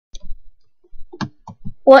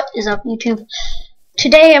What is up, YouTube?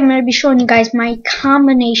 Today I'm going to be showing you guys my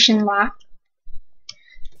combination lock.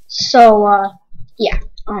 So, yeah,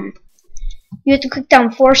 you have to click down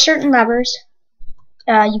 4 certain levers.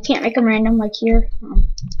 You can't make them random like here.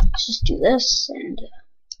 Let's just do this and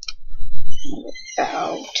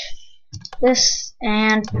about this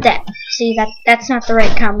and that. See, that's not the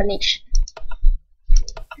right combination.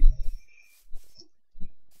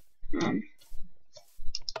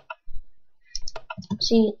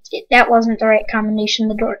 See, that wasn't the right combination.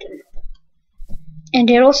 The door didn't. And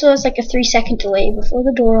it also has like a 3-second delay before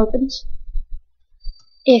the door opens.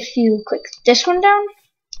 If you click this one down,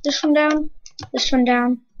 this one down, this one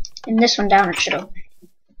down, and this one down, it should open.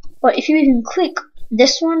 But if you even click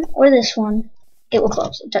this one or this one, it will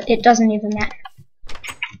close. It doesn't even matter.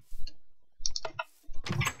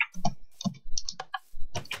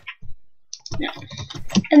 No.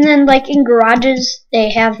 And then, like in garages, they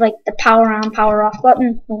have like the power on, power off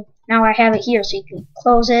button. Well, now I have it here, so you can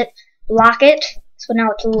close it, lock it. So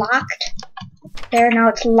now it's locked. There, now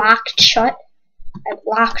it's locked shut. I've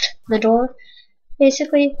locked the door.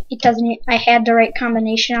 Basically, it doesn't. I had the right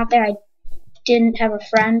combination out there. I didn't have a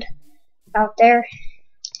friend out there.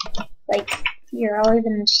 Like here, I'll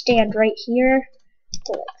even stand right here,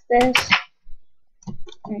 go like this,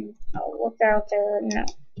 and I'll look out there. No,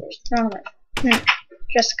 there's no one. No,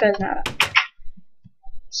 Jessica's not up.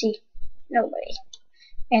 See, nobody.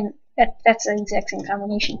 And that's the exact same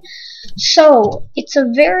combination. So it's a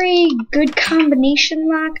very good combination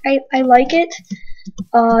lock. I like it.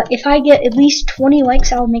 If I get at least 20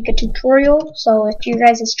 likes, I'll make a tutorial. So it's your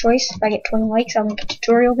guys' choice. If I get 20 likes, I'll make a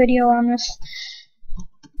tutorial video on this.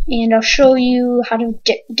 And I'll show you how to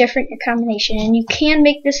different your combination. And you can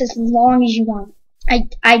make this as long as you want.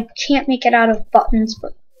 I can't make it out of buttons,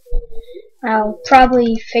 but I'll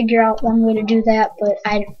probably figure out one way to do that. But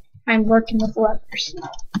I'm working with levers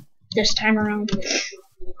this time around.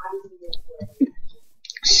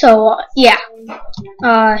 So yeah,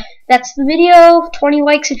 that's the video. 20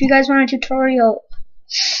 likes if you guys want a tutorial.